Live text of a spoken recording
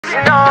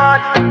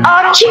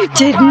You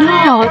did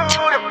not.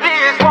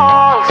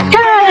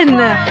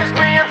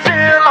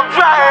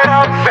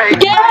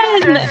 Again.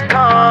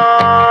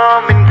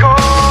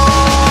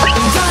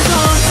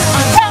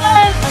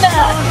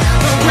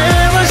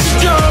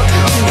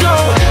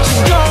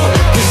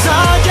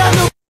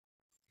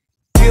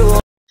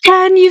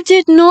 Ken, you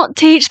did not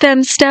teach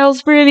them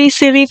Stell's really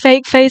silly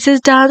fake faces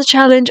dance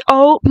challenge.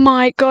 Oh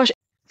my gosh.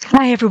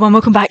 Hi everyone,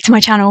 welcome back to my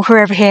channel.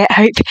 Whoever here, I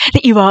hope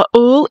that you are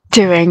all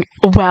doing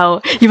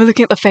well. You were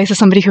looking at the face of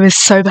somebody who is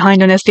so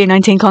behind on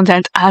SB19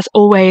 content. As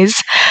always,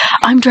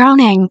 I'm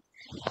drowning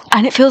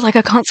and it feels like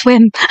I can't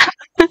swim.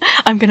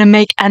 I'm going to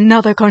make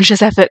another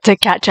conscious effort to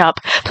catch up.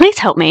 Please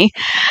help me.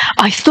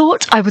 I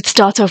thought I would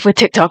start off with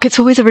TikTok. It's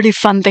always a really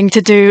fun thing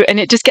to do and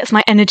it just gets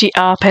my energy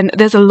up, and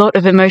there's a lot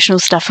of emotional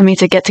stuff for me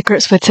to get to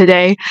grips with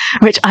today,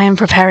 which I am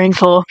preparing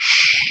for.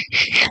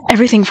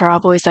 Everything for our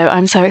boys though,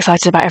 I'm so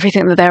excited about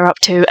everything that they're up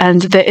to,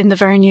 and that in the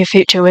very near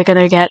future we're going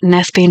to get an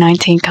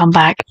SB19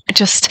 comeback.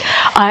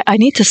 I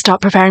need to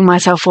start preparing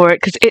myself for it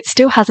because it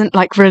still hasn't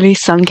like really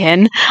sunk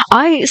in.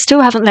 I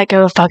still haven't let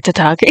go of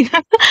Pugtatug.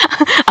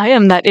 I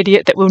am that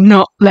idiot that will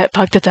not let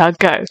Pugtatug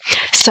go.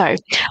 So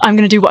I'm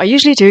going to do what I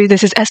usually do.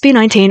 This is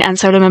SB19 and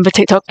solo member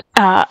TikTok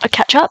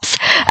catch-ups,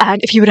 and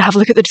if you were to have a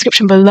look at the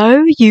description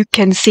below, you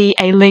can see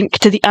a link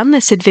to the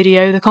unlisted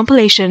video, the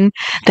compilation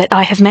that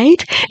I have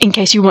made, in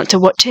case you want to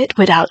watch it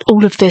without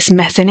all of this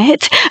mess in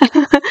it.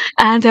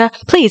 And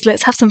please,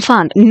 let's have some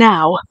fun.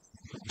 Now,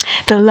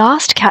 the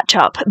last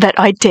catch-up that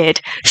I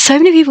did, so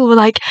many people were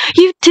like,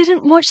 you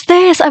didn't watch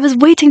this, I was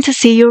waiting to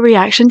see your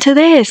reaction to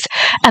this.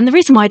 And the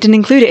reason why I didn't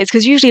include it is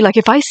because usually, like,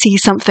 if I see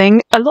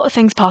something, a lot of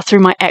things pass through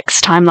my X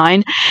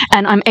timeline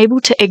and I'm able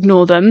to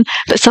ignore them,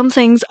 but some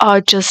things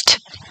are just...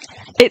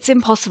 it's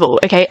impossible,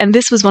 okay? And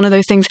this was one of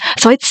those things.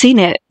 So I'd seen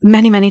it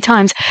many, many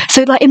times.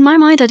 So like in my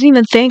mind, I didn't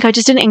even think, I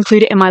just didn't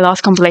include it in my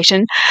last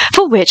compilation,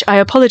 for which I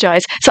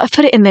apologize. So I've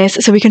put it in this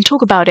so we can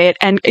talk about it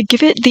and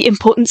give it the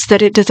importance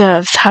that it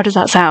deserves. How does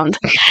that sound?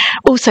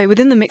 Also,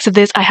 within the mix of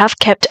this, I have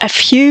kept a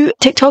few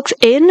TikToks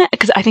in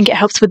because I think it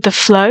helps with the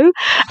flow,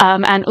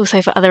 and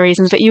also for other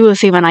reasons, but you will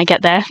see when I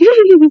get there.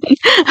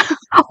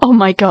 Oh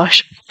my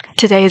gosh.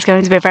 Today is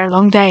going to be a very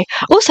long day.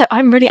 Also,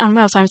 I'm really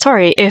unwell, so I'm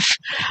sorry if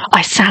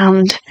I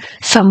sound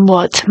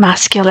somewhat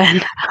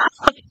masculine.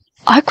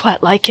 I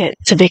quite like it,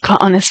 to be quite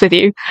honest with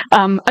you.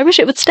 I wish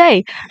it would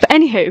stay. But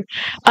anywho,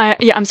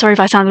 yeah, I'm sorry if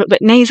I sound a little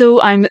bit nasal.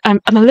 I'm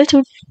a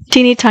little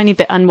teeny tiny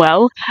bit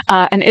unwell,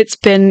 and it's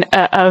been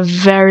a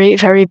very,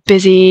 very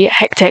busy,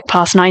 hectic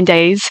past 9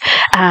 days.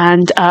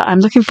 And I'm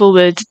looking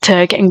forward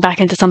to getting back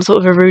into some sort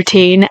of a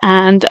routine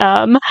and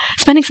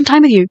spending some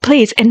time with you.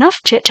 Please, enough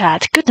chit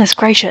chat. Goodness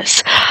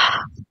gracious.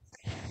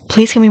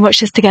 Please, can we watch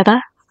this together?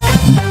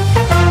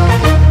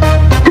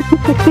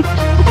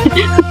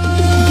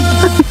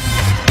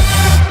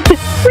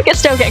 Look at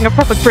still getting a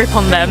proper grip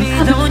on them.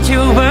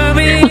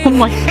 Oh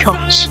my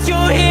gosh.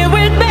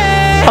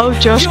 Oh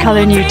Josh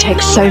Cullen, you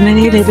take so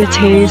many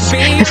liberties.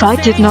 If I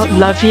did not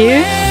love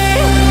you.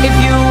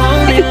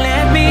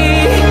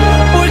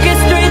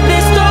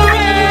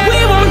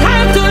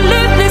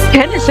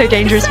 Ken is so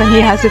dangerous when he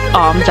has his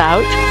arms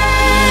out.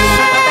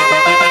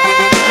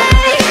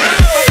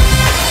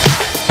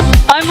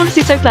 I'm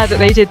honestly so glad that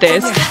they did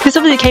this. This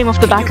obviously came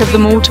off the back of the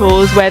mall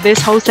tours where this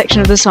whole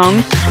section of the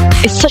song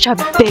is such a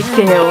big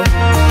deal.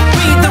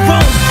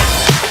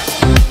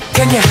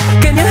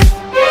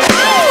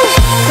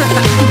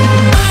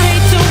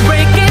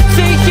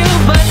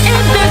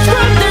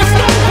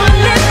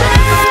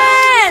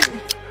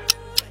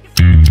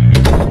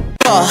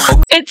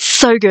 It's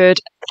so good.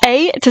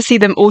 A, to see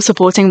them all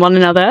supporting one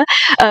another.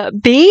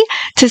 B,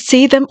 to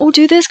see them all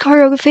do this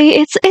choreography.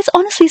 It's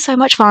honestly so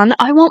much fun.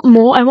 I want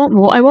more, I want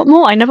more, I want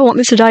more. I never want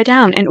this to die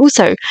down. And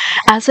also,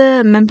 as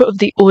a member of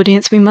the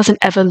audience, we mustn't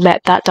ever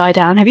let that die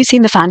down. Have you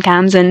seen the fan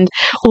cams and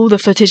all the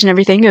footage and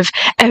everything of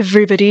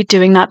everybody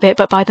doing that bit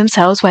but by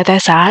themselves where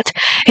they're sat?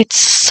 It's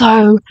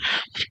so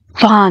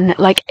fun.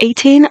 Like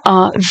 18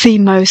 are the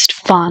most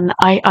fun.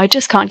 I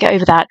just can't get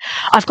over that.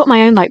 I've got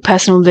my own like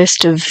personal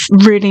list of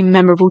really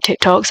memorable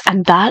TikToks,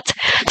 and that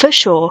for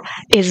sure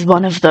is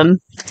one of them.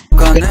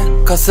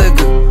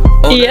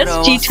 Yes,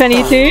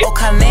 G22.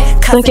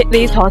 Look at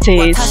these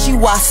hotties.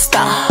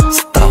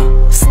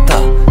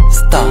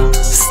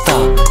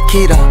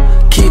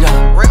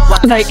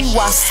 Like,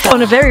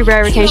 on a very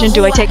rare occasion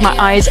do I take my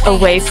eyes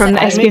away from the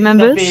SB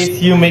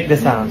members. You make the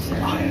sounds.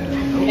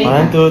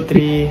 1, 2,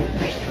 3.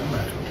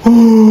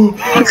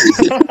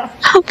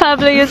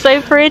 Pablo, you're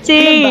so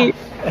pretty.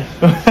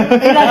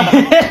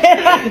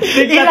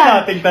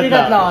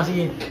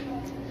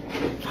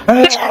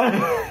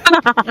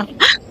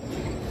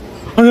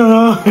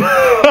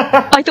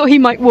 I thought he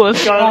might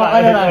woof.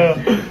 I don't know.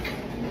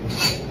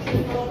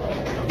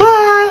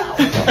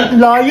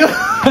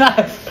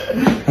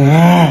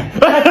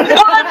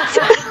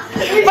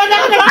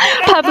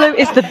 Pablo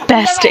is the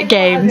best at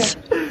games.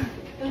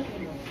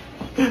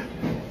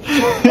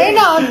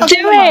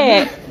 Do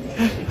it!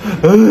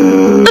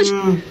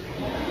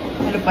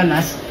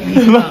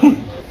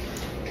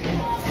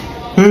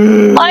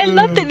 I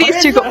love that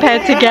these two got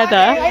paired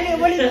together.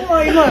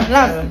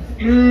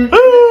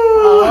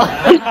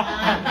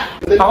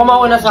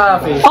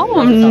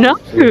 Oh no!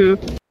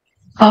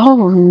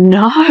 Oh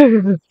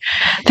no!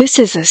 This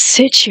is a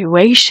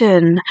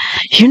situation.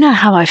 You know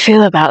how I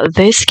feel about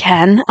this,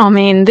 Ken. I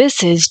mean,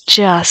 this is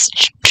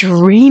just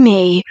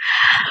dreamy.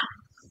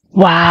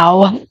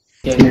 Wow.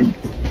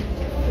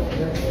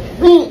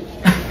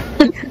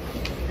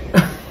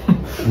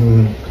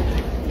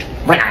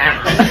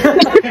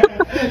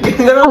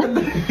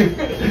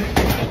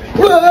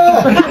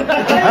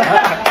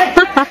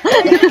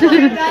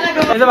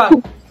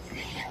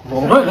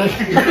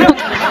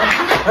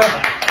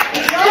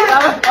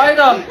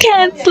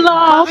 Can't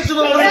laugh. He's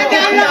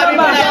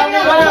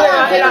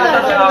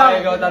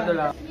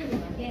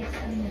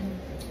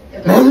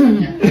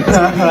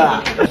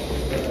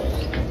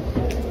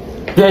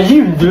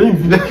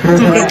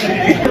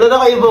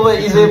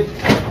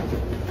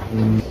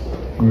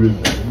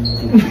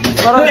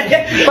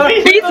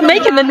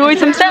making the noise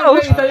himself.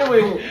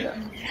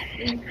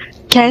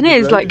 Ken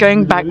is like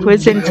going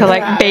backwards into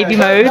like baby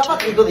mode.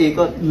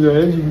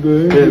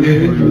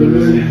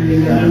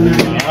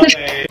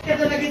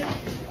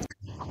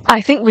 I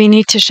think we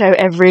need to show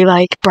every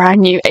like brand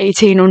new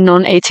 18 or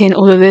non-18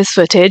 all of this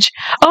footage.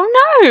 Oh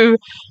no!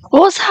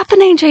 What's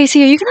happening,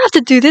 JC? Are you gonna have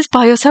to do this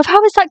by yourself? How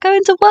is that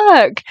going to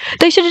work?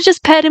 They should have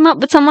just paired him up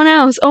with someone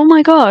else. Oh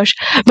my gosh.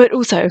 But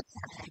also,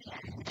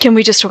 can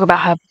we just talk about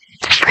how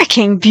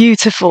freaking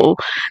beautiful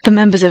the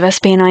members of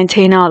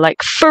SB19 are,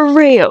 like for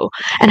real,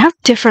 and how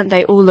different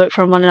they all look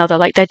from one another.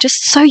 Like they're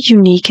just so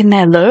unique in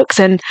their looks,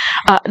 and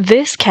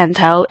this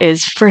Kentel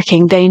is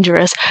freaking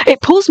dangerous.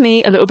 It pulls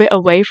me a little bit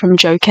away from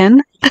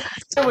Jokin.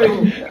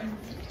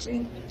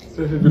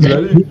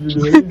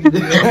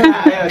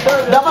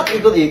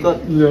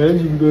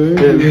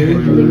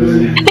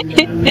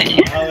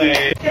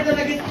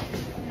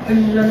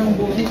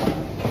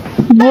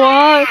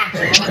 What?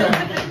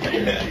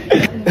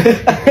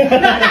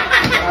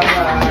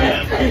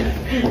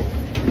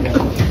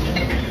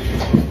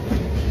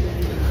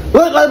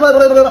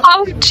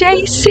 Oh,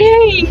 JC!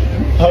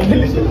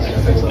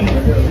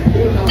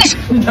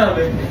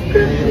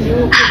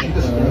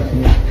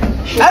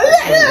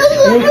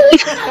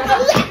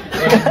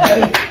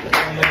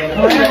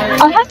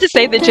 I have to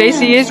say that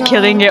JC is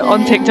killing it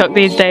on TikTok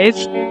these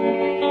days.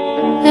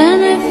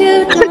 And if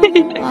you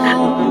don't,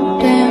 I'll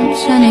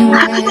dance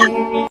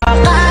anyway.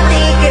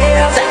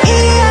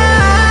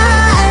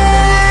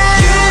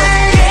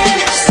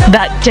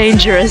 That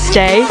dangerous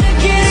day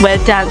where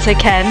dancer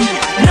Ken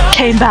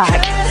came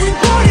back.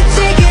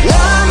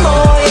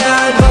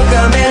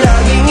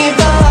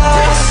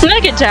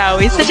 Look at Joe,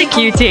 he's such a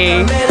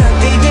cutie.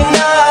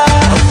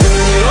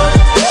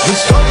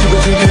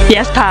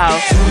 Yes, pal.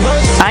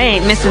 I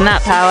ain't missing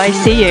that, pal. I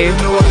see you.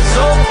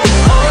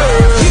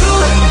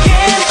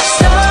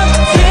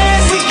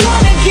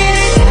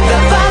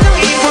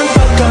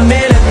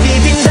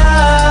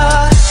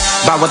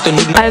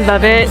 I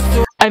love it.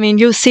 I mean,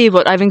 you'll see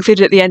what I've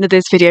included at the end of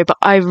this video, but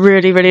I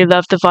really, really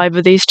love the vibe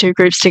of these two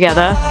groups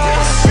together.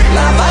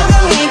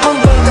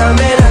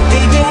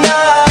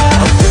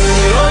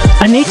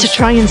 I need to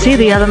try and see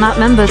the other map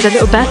members a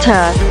little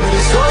better.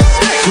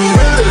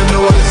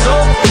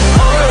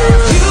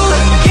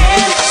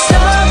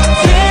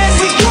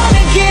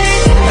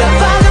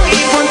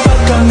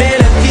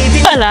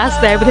 Alas,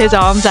 there with his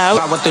arms out.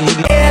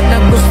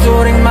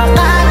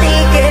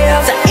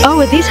 Oh,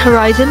 are these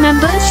Horizon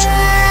members?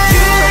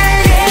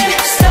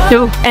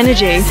 Oh,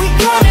 energy.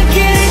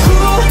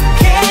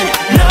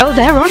 Oh,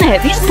 they're on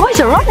it. These boys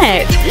are on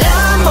it.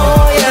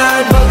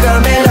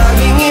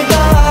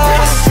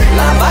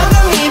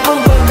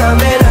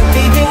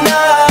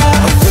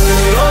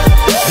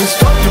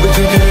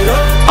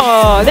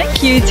 Oh, they're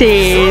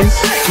cuties.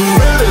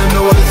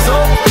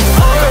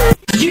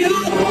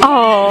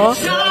 Oh.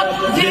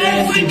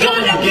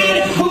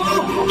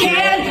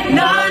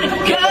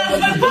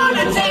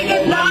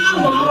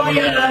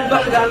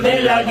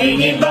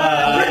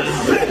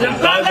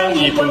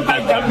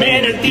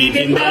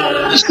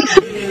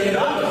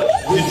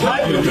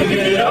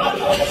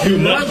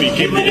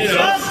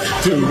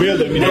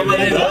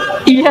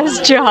 Yes,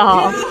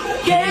 Jar.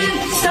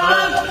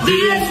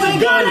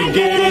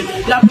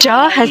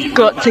 Jar has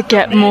got to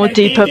get more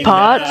deeper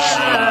parts.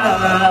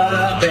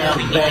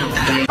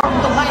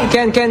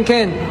 Ken,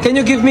 can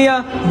you give me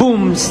a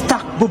boom,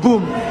 stack, boom,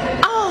 boom?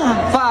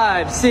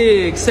 5,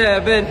 6,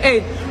 7,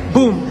 8.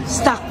 Boom,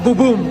 stack, boom,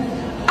 boom.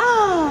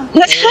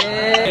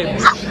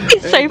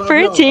 He's so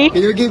pretty.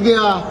 Can you give me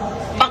a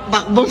pak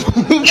pak boom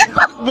boom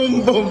pak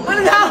boom boom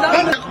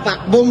pak pak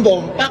boom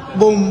boom pak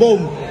boom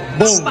boom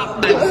boom.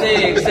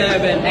 6,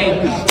 7,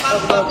 8.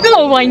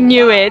 Oh, I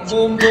knew it.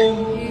 Boom,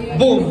 boom,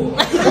 boom.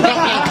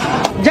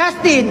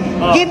 Justin,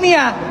 give me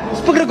a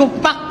spaghetti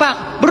pak pak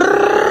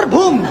brrr,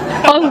 boom.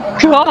 Oh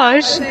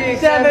gosh.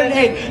 6, 7,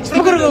 8.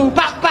 Spaghetti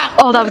pak pak.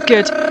 Oh, that was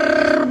good.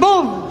 Brrr,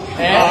 boom.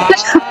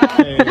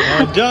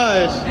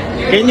 Josh,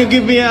 can you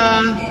give me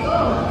a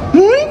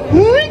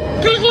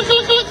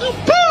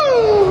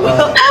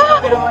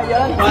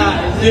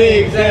 5,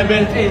 6,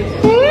 7,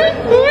 8.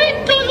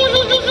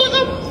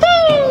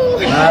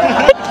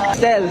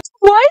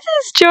 Why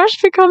does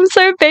Josh become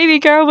so baby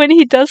girl when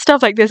he does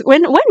stuff like this?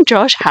 When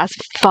Josh has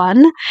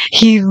fun,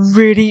 he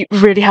really,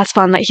 really has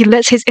fun. Like, he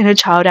lets his inner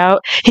child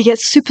out. He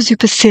gets super,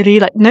 super silly,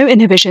 like no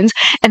inhibitions.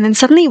 And then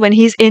suddenly when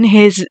he's in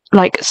his,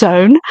 like,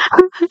 zone,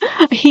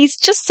 he's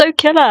just so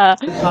killer.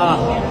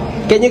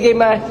 Can you give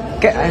me...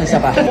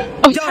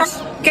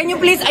 Josh, can you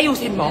please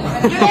ayusin mo?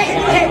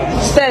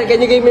 Stel,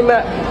 can you give me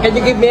a...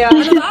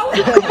 Ano daw?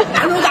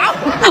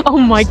 Oh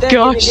my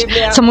gosh.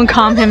 Someone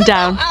calm him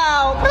down.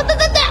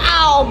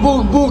 Ow,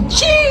 boog, boog,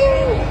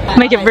 ching.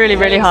 Make it really,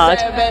 really hard.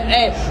 7,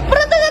 8.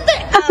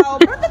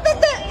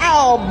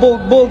 Ow,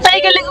 boog, boog.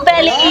 Take a little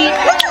belly.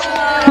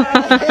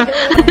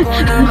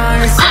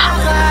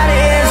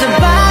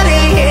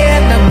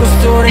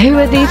 Who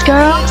are these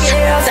girls?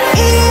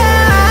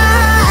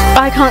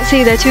 I can't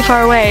see, they're too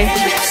far away.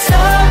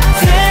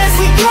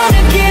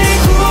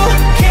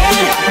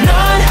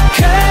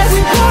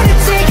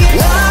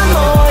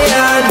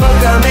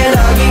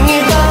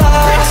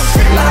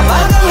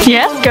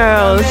 Yes,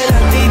 girls.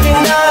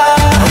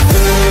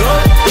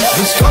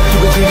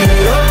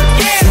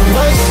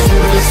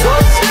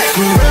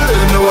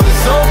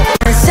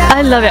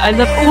 I love it. I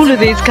love all of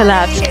these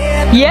collabs.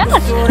 Yeah,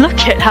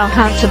 look at how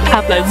handsome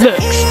Pablo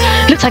looks.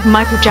 Looks like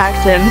Michael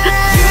Jackson.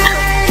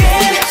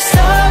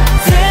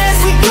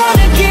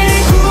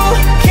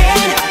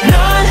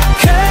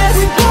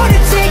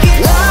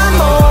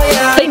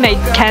 They made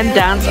Ken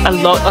dance a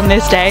lot on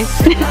this day.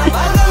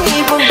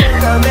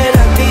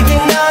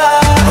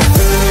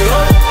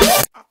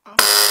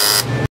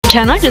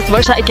 Can I just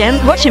watch that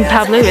again? Watching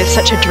Pablo is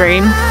such a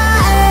dream.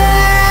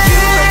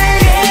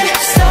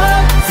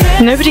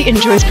 Nobody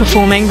enjoys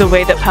performing the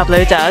way that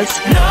Pablo does.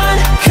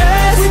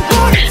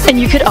 And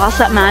you could ask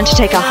that man to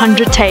take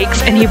 100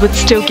 takes and he would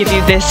still give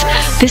you this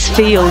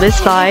feel,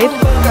 this vibe.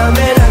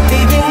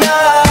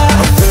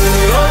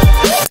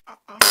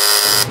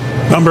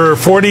 Number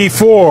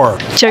 44.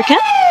 Joking?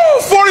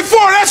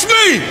 44, that's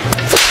me!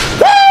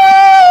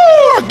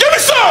 Woo! Give me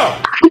some!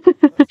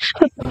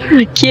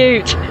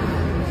 Cute.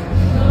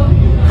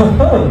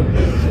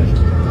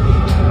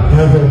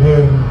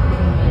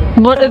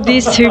 What are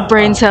these two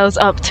brain cells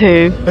up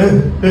to?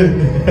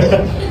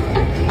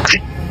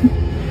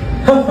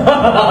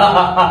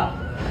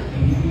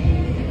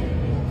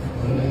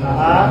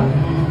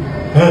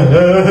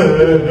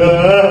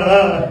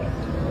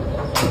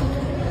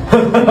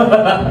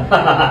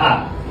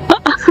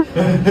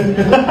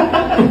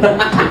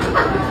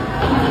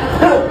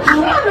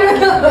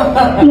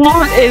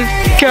 What is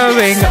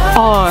going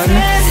on?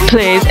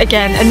 Please,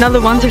 again,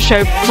 another one to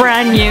show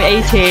brand new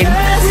 18.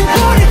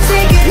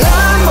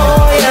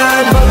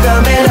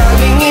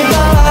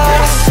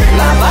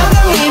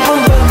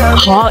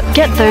 Hot,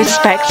 get those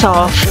specs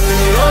off.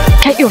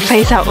 Get your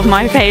face out of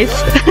my face.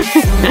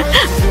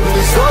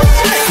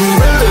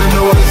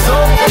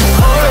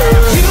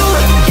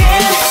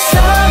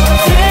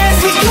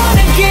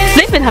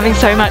 They've been having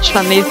so much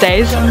fun these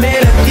days.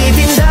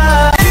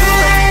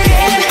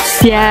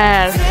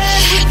 Yes.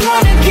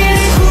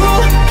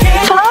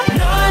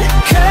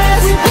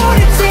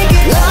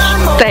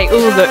 They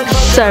all look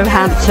so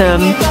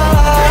handsome.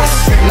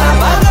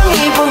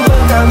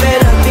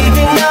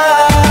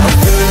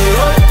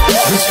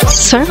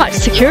 So much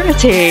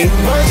security.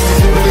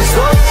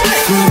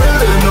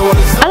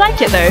 I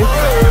like it though.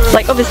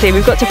 Like, obviously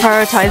we've got to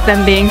prioritize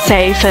them being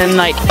safe, and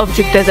like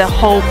obviously there's a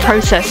whole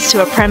process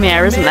to a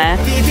premiere, isn't there?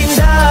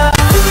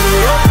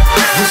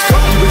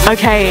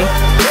 Okay,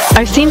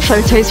 I've seen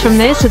photos from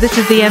this, so this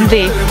is the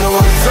MV.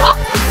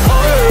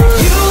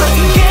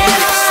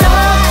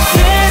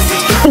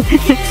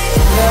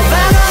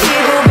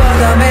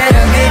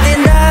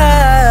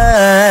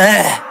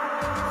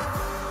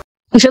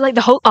 I feel like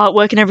the whole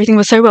artwork and everything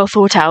was so well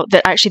thought out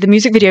that actually the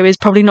music video is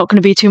probably not going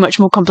to be too much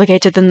more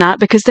complicated than that,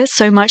 because there's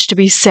so much to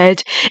be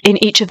said in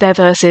each of their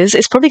verses.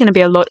 It's probably going to be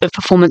a lot of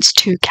performance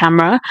to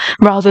camera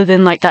rather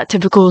than like that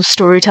typical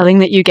storytelling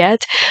that you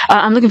get.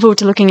 I'm looking forward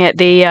to looking at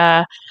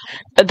the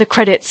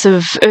credits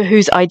of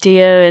whose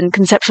idea and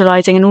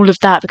conceptualizing and all of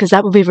that, because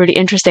that will be really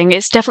interesting.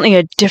 It's definitely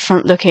a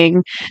different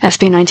looking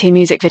SB19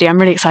 music video. I'm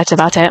really excited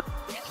about it.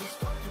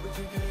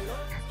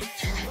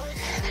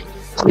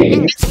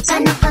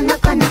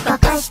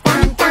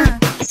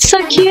 So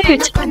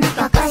cute!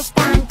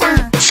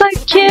 So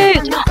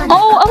cute!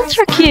 Oh,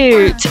 ultra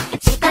cute!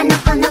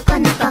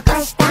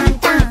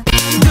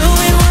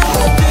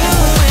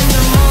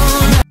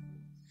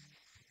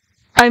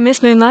 I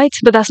miss Moonlight,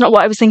 but that's not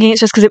what I was thinking. It's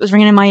just because it was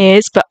ringing in my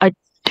ears. But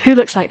who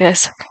looks like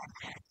this?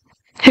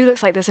 Who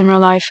looks like this in real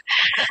life?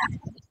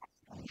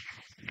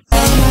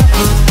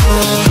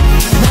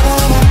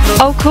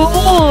 Oh,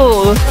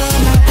 cool!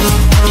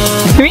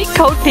 Can we eat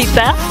cold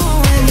pizza?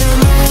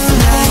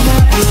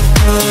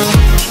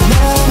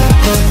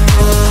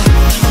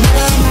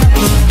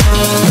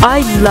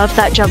 I love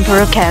that jumper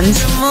of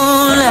Ken's.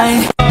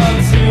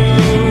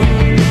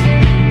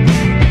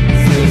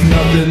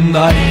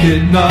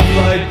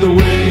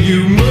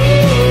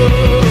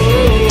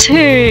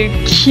 Too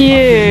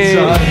cute.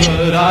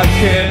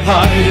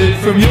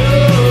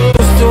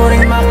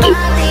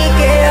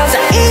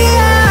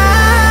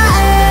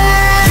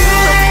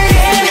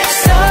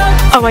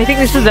 Oh, I think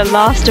this is the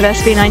last of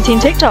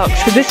SB19 TikToks,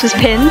 because this was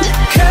pinned.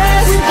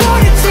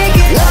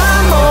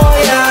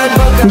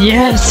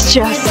 Yes,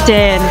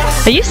 Justin.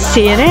 Are you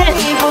seeing it?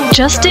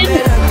 Justin?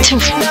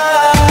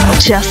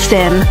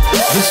 Justin.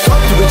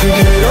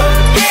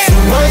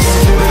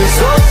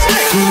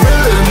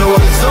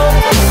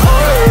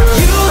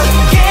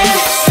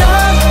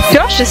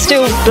 Josh is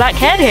still black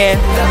haired here.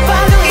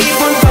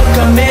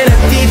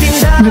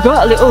 We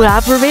got a little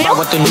lab reveal.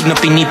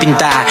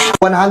 185.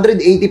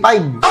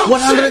 185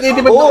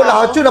 Oo,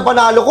 lahat yun,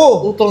 napanalo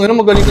ko. Utong yun,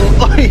 magaling ko.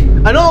 Ay,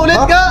 ano ulit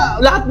ka?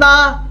 Lahat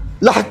na.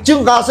 Lahat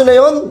yun, kaso na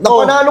yun.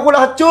 Napanalo ko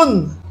lahat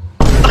yun.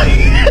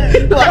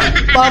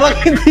 Parang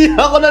hindi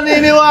ako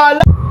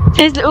naniniwala.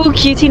 His little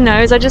cutie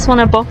nose, I just want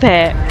to bop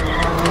it.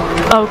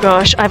 Oh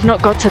gosh, I've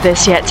not got to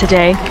this yet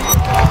today.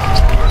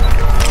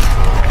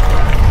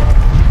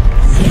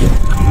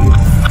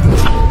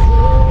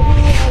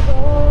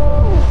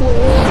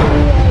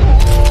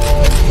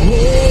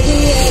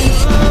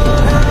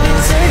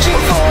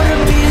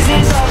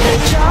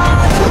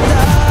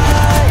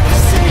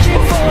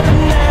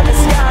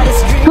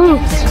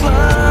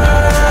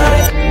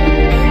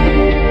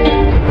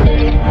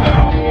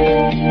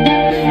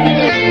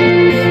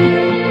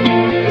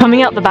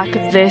 Coming out the back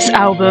of this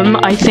album,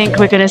 I think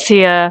we're going to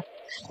see a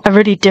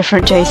really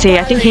different JC.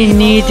 I think he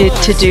needed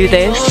to do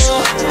this.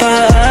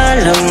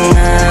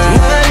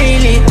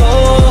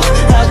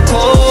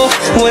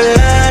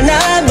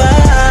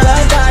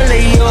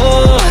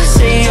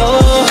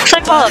 It's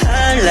like what?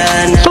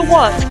 For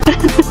what?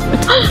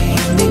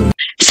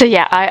 So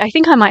yeah, I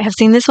think I might have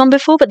seen this one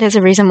before, but there's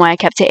a reason why I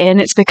kept it in.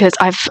 It's because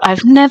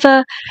I've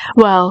never,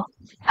 well,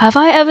 have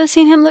I ever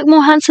seen him look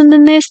more handsome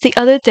than this? The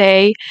other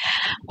day,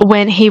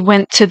 when he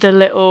went to the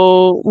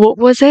little, what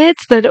was it?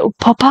 The little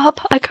pop-up?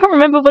 I can't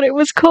remember what it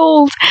was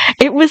called.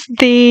 It was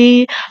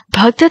the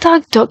Bug the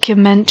Dog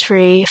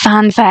documentary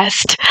fan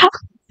fest.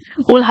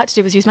 All I had to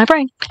do was use my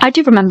brain. I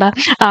do remember.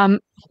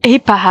 He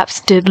perhaps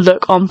did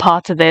look on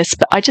par to this,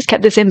 but I just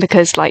kept this in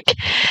because, like,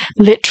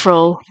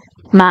 literal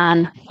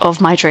man of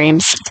my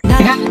dreams.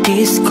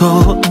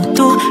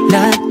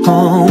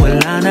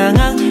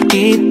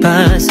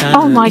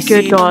 Oh my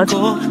good God.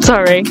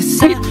 Sorry.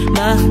 Get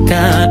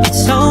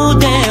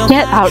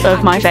out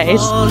of my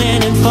face.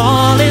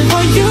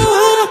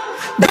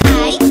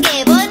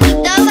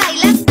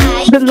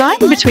 The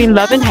line between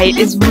love and hate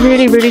is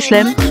really, really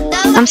slim.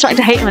 I'm starting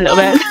to hate him a little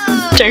bit.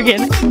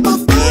 Joking.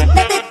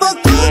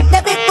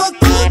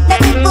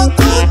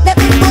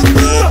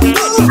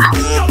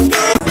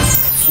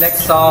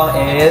 Next song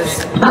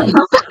is...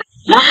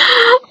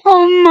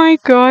 Oh my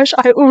gosh,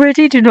 I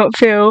already do not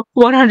feel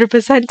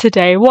 100%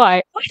 today.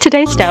 Why?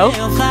 Today, Stell.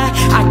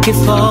 I keep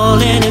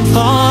falling and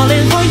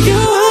falling for you.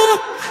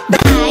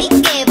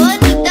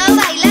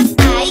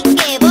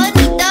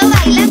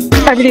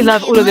 I really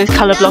love all of this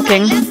colour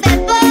blocking.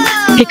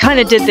 He kind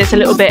of did this a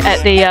little bit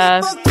at the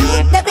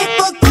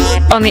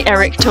on the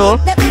Eric tour.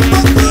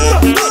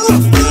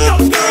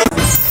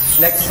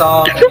 Next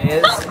song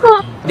is...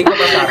 Di ko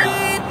masabi.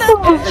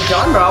 And the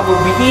genre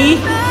will be...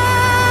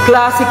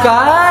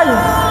 classical!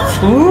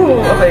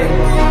 Ooh, okay.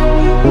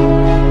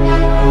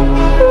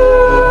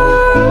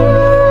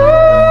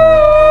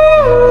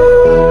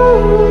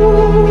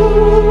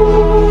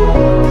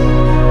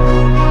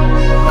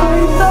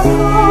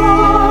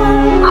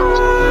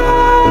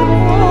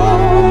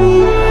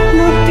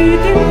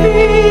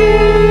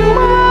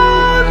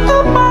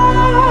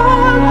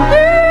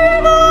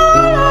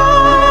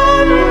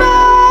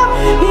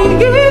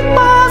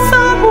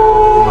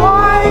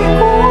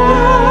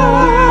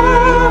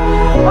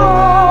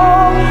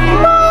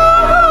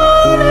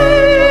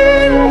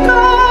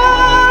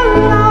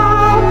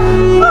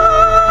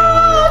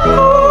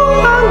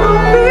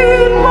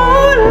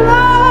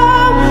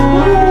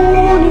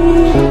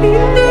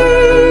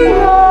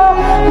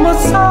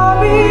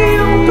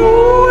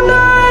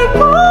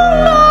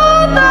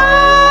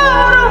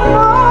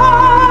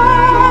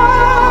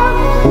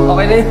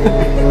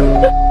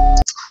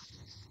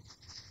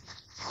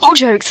 All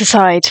jokes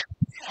aside,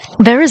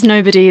 there is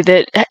nobody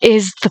that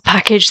is the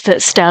package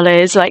that Stell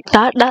is. Like,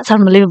 that's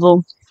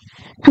unbelievable.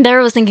 There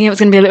I was thinking it was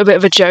going to be a little bit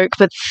of a joke,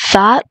 but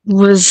that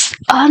was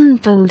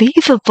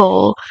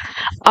unbelievable.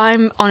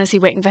 I'm honestly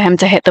waiting for him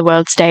to hit the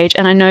world stage,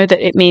 and I know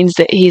that it means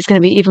that he's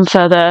going to be even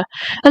further,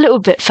 a little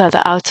bit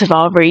further out of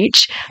our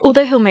reach,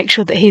 although he'll make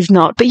sure that he's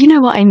not. But you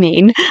know what I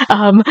mean.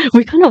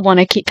 We kind of want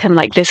to keep him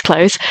like this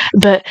close,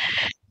 but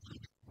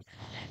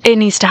it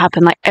needs to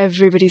happen. Like,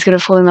 everybody's going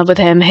to fall in love with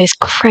him, his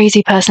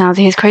crazy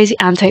personality, his crazy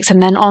antics,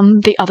 and then on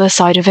the other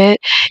side of it,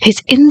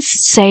 his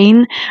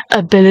insane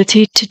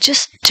ability to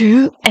just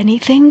do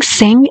anything,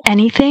 sing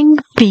anything,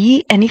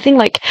 be anything.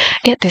 Like,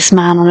 get this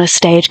man on a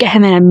stage, get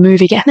him in a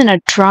movie, get him in a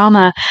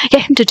drama,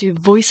 get him to do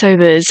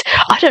voiceovers.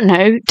 I don't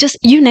know, just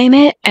you name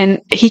it, and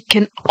he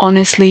can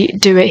honestly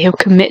do it. He'll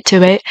commit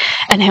to it,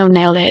 and he'll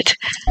nail it.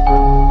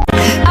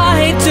 I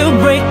hate to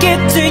break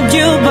it to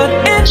you, but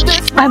in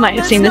this I might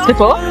have seen this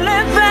before.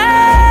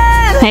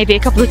 Maybe a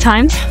couple of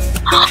times.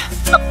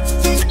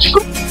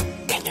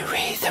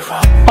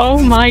 Oh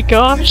my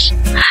gosh.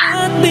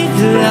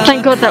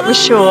 Thank God that was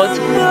short.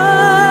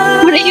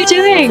 What are you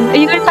doing? Are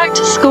you going back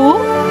to school?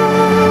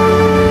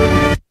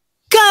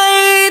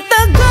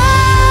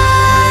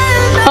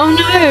 Oh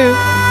no.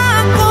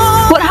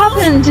 What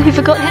happened? He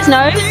forgot his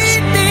notes?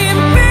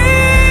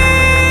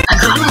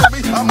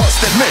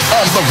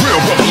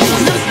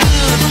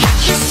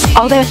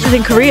 Oh, this is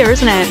in Korea,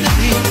 isn't it?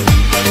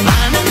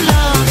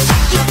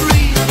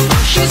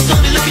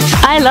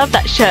 I love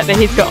that shirt that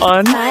he's got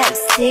on. 5,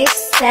 6,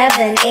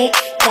 7, 8.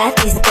 Got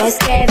these boys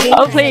scary.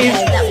 Oh, please.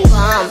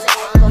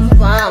 Bum, bum,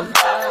 bum,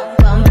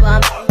 bum, bum,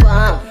 bum,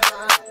 bum,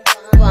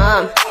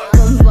 bum,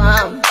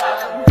 bum,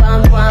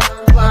 bum,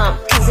 bum.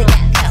 'Cause I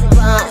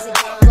got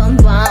bum, bum,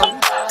 bum.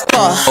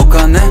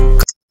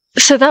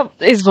 So that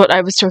is what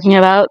I was talking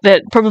about,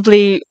 that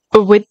probably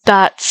with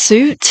that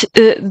suit,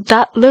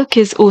 that look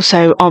is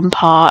also on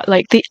par.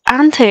 Like the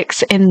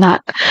antics in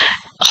that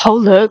whole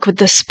look with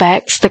the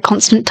specs, the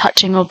constant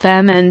touching of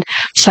them and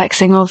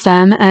flexing of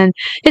them, and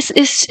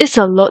it's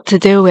a lot to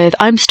deal with.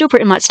 I'm still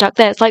pretty much stuck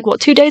there. It's like, what,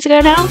 2 days ago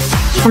now?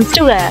 I'm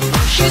still there.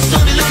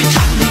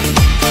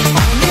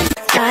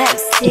 5,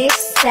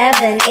 6,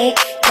 7, 8.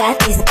 Got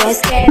these boys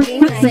scary.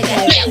 Bum,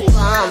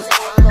 bum,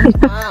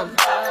 bum,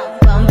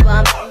 bum, bum,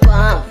 bum,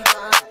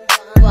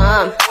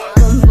 bum,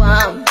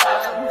 bum,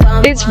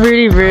 bum. It's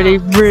really, really,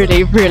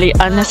 really, really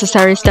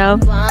unnecessary style.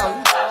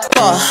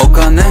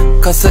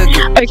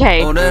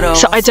 Okay,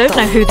 so I don't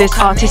know who this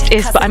artist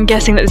is, but I'm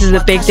guessing that this is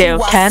a big deal.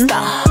 Ken?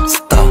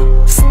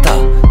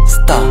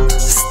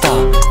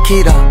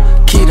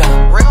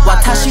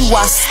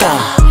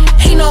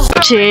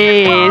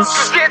 Jeez.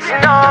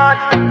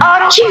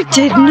 You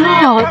did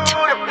not!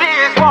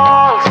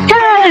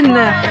 Ken!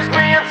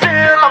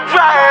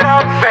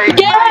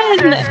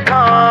 Ken!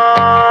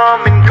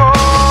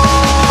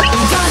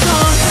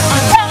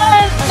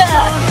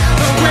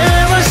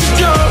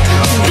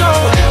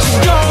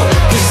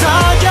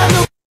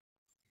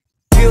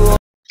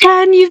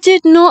 Ken, you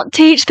did not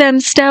teach them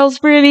Stell's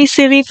really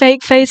silly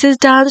fake faces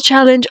dance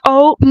challenge.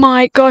 Oh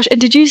my gosh. And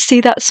did you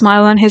see that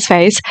smile on his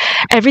face?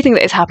 Everything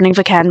that is happening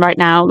for Ken right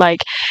now,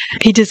 like,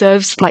 he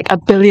deserves like a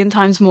billion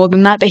times more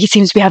than that, but he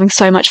seems to be having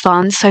so much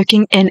fun,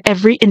 soaking in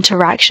every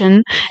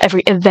interaction,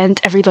 every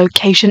event, every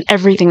location,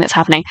 everything that's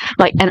happening.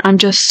 Like, and I'm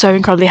just so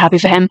incredibly happy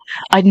for him.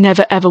 I'd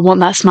never ever want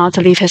that smile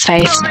to leave his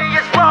face.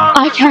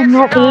 I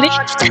cannot believe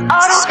this.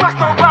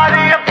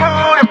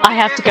 I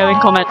have to go and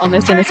comment on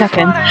this in a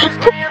second.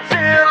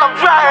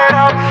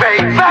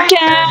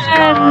 Again!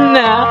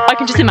 I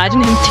can just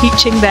imagine him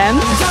teaching them.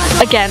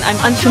 Again, I'm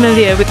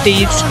unfamiliar with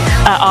these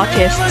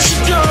artists.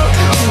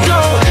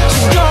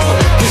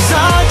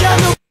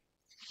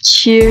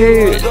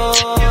 Cute.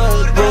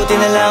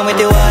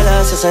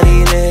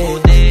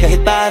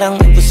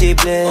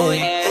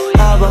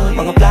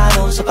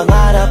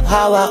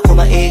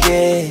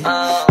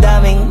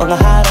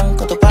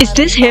 Is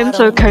this him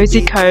for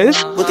Cozy Cove?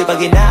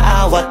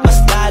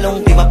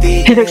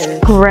 He looks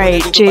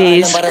great,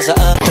 jeez.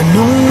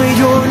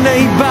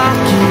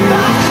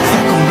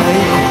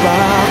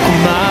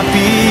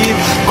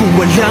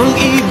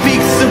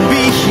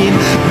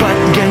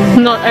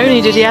 Not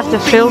only did he have to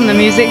film the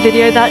music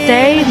video that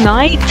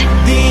night,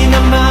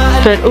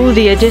 but all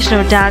the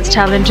additional dance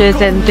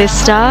challenges and this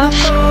stuff.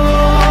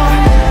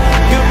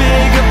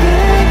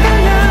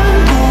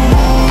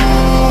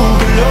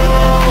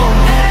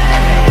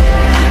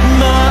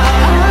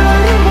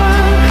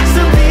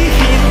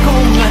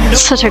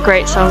 Such a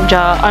great song,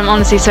 Jar. I'm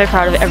honestly so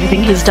proud of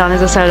everything he's done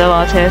as a solo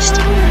artist.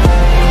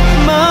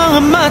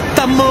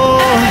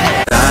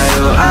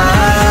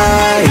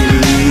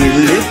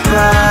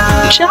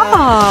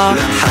 Jar!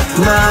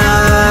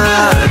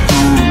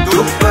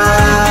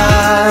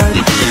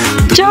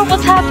 Jar,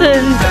 what's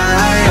happened?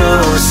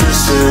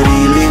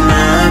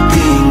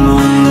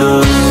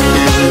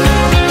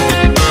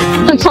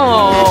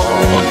 Oh,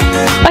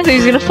 I thought he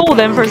was gonna fall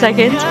then for a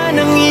second.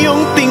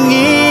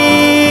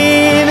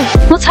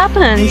 What's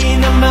happened?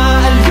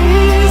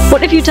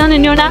 What have you done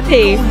in your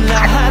nappy?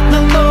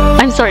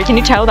 I'm sorry, can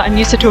you tell that I'm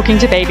used to talking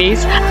to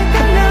babies?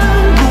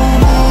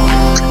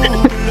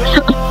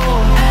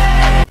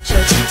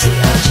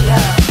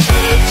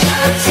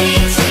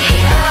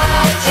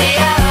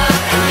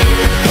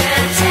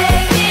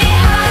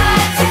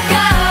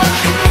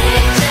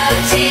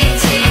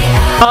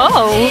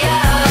 Oh!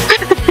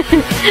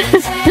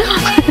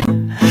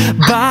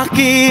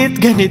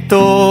 Bakit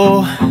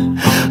ganito?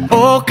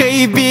 O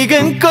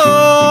kaibigan ko.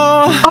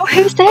 Oh,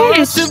 who's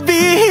this?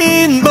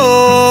 Sabihin mo.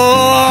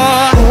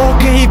 O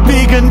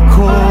kaibigan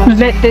ko.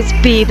 Let this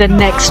be the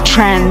next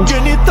trend.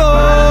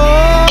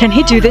 Can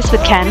he do this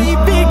with Ken?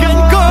 Kaibigan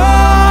ko.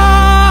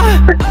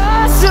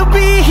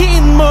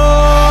 Sabihin mo.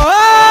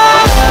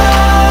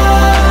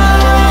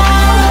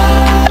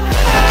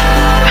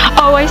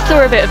 Oh, I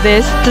saw a bit of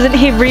this. Doesn't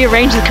he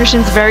rearrange the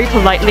cushions very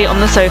politely on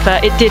the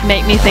sofa? It did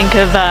make me think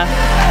of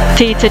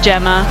Tita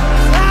Gemma.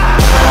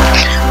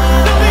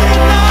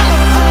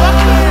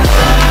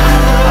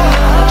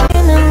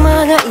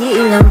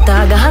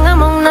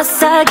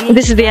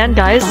 This is the end,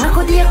 guys.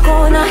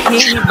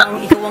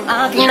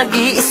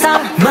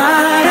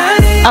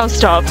 Oh,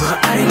 stop.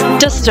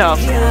 Just stop.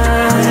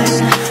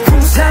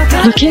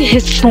 Look at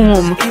his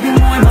form.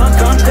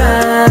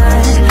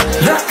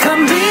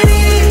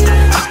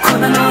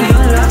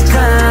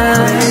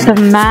 The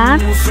man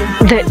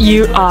that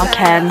you are,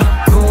 Ken.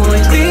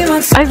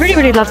 I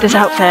really love this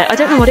outfit. I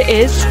don't know what it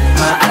is.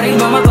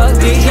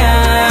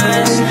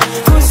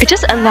 It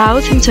just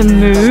allows him to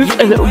move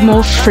a little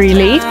more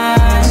freely.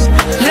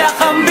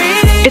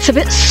 It's a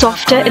bit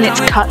softer in its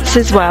cuts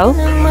as well.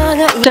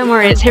 Don't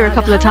worry, it's here a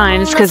couple of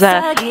times because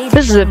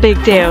this is a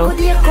big deal.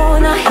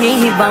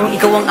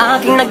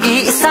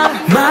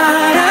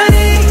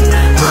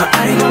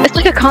 It's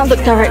like I can't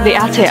look directly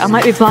at it. I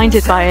might be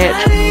blinded by it.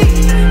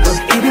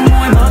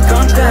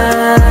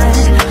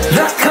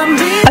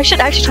 I should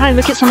actually try and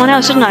look at someone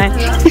else, shouldn't I?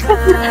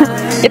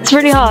 It's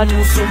really hard.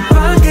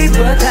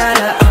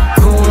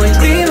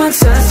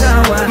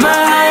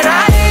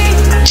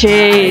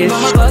 Jeez.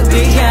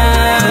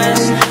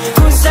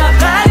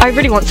 I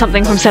really want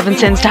something from Seven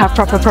Sins to have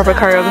proper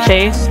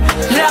choreography.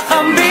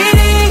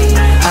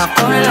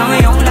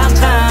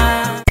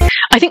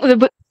 I think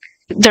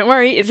don't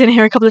worry, it's in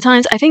here a couple of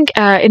times. I think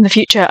in the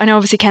future, I know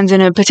obviously Ken's in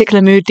a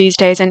particular mood these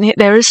days, and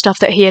there is stuff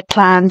that he had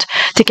planned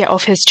to get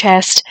off his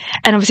chest.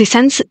 And obviously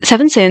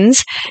Seven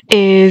Sins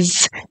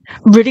is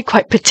really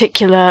quite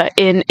particular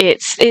in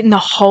the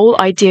whole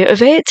idea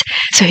of it,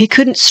 so he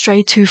couldn't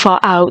stray too far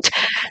out.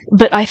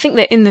 But I think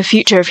that in the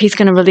future, if he's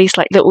going to release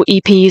like little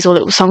EPs or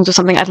little songs or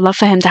something, I'd love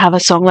for him to have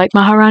a song like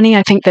Maharani.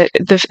 I think that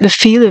the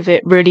feel of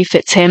it really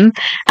fits him,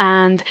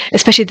 and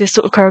especially this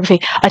sort of choreography.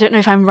 I don't know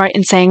if I'm right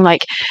in saying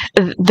like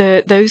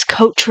those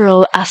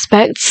cultural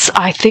aspects.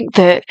 I think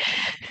that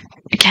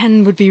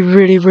Ken would be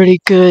really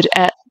good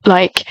at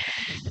like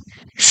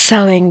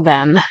selling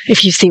them,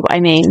 if you see what I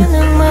mean.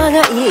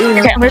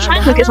 Okay, I'm going to try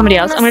and look at somebody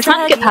else. I'm going to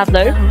try and look at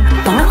Pablo.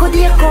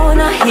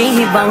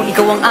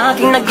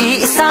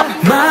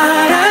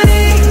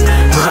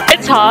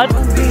 It's hard,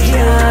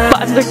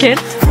 but I'm looking.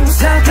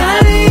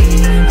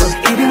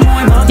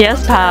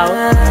 Yes, pal.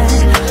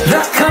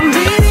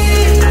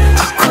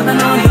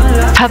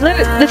 Pablo,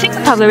 the thing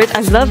with Pablo is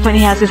I love when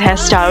he has his hair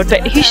styled,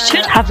 but he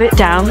should have it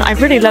down. I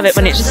really love it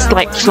when it just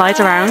like flies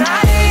around.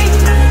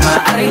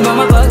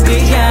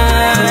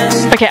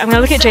 Okay, I'm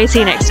gonna look at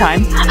JC next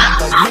time.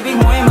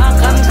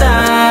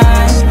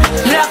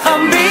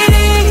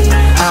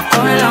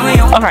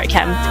 Alright,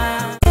 Ken.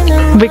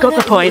 We got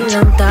the point.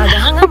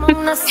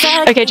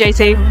 Okay,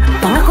 JC.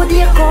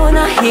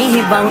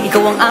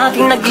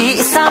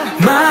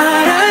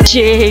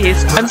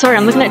 Jeez. I'm sorry,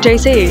 I'm looking at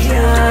JC.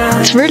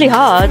 It's really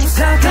hard.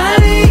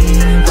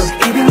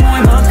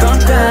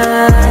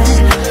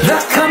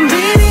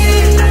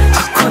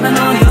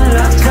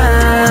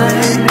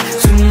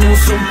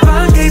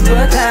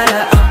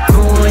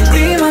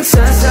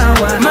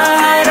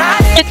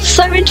 It's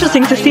so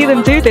interesting to see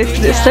them do this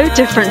because it's so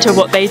different to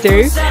what they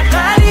do.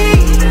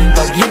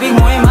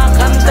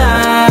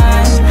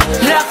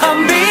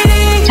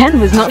 Ken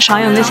was not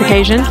shy on this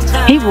occasion.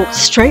 He walked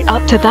straight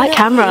up to that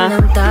camera.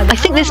 I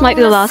think this might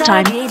be the last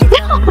time.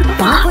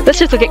 Let's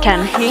just look at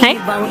Ken, hey?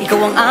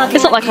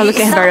 It's not like I look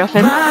at him very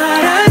often.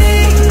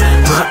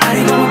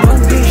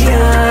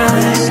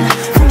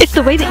 It's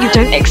the way that you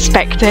don't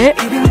expect it.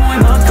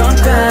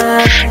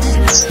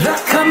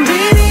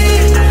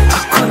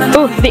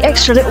 Oh, the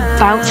extra little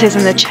bounces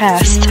in the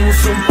chest.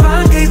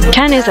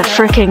 Ken is a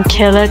freaking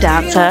killer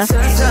dancer.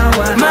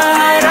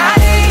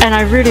 And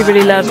I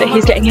really love that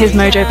he's getting his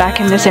mojo back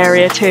in this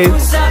area too.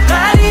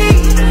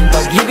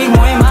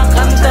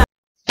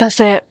 That's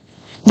it.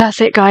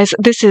 That's it, guys.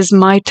 This is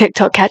my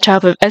TikTok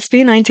catch-up of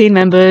SB19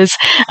 members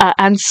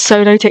and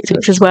solo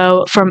TikToks as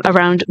well from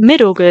around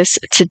mid-August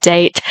to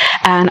date.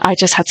 And I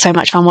just had so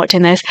much fun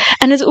watching this.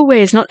 And as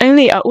always, not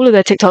only are all of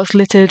their TikToks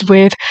littered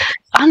with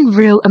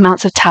unreal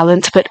amounts of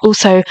talent, but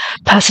also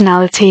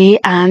personality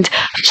and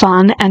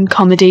fun and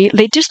comedy.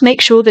 They just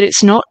make sure that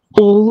it's not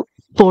all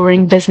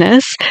boring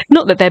business.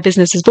 Not that their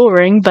business is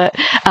boring, but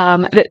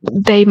that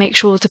they make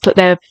sure to put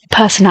their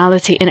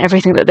personality in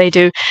everything that they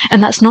do.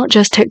 And that's not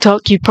just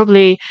TikTok. You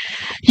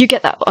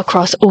get that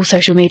across all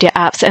social media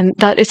apps. And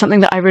that is something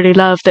that I really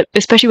love, that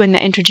especially when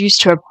they're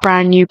introduced to a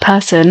brand new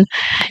person,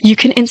 you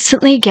can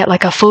instantly get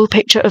like a full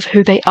picture of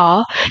who they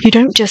are. You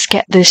don't just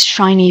get this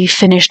shiny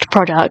finished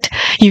product.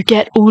 You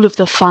get all of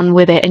the fun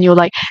with it. And you're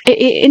like, it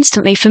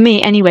instantly, for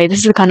me anyway, this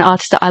is the kind of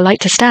artist that I like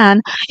to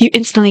stan. You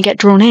instantly get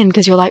drawn in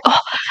because you're like, oh,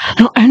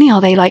 not only are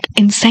they like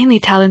insanely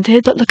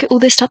talented, but look at all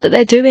this stuff that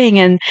they're doing,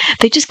 and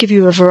they just give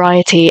you a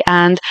variety.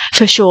 And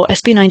for sure,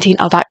 SB19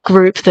 are that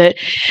group that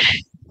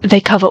they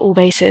cover all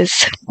bases.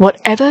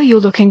 Whatever you're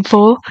looking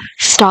for,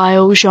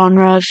 style,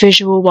 genre,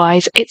 visual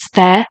wise, it's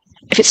there.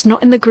 If it's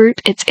not in the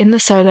group, it's in the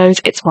solos,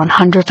 it's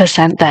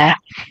 100% there.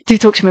 Do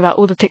talk to me about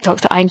all the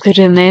TikToks that I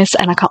included in this,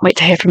 and I can't wait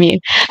to hear from you.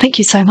 Thank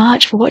you so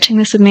much for watching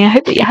this with me. I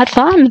hope that you had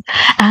fun.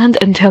 And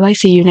until I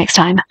see you next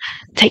time,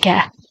 take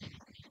care.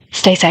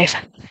 Stay safe.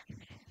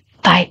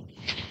 Bye.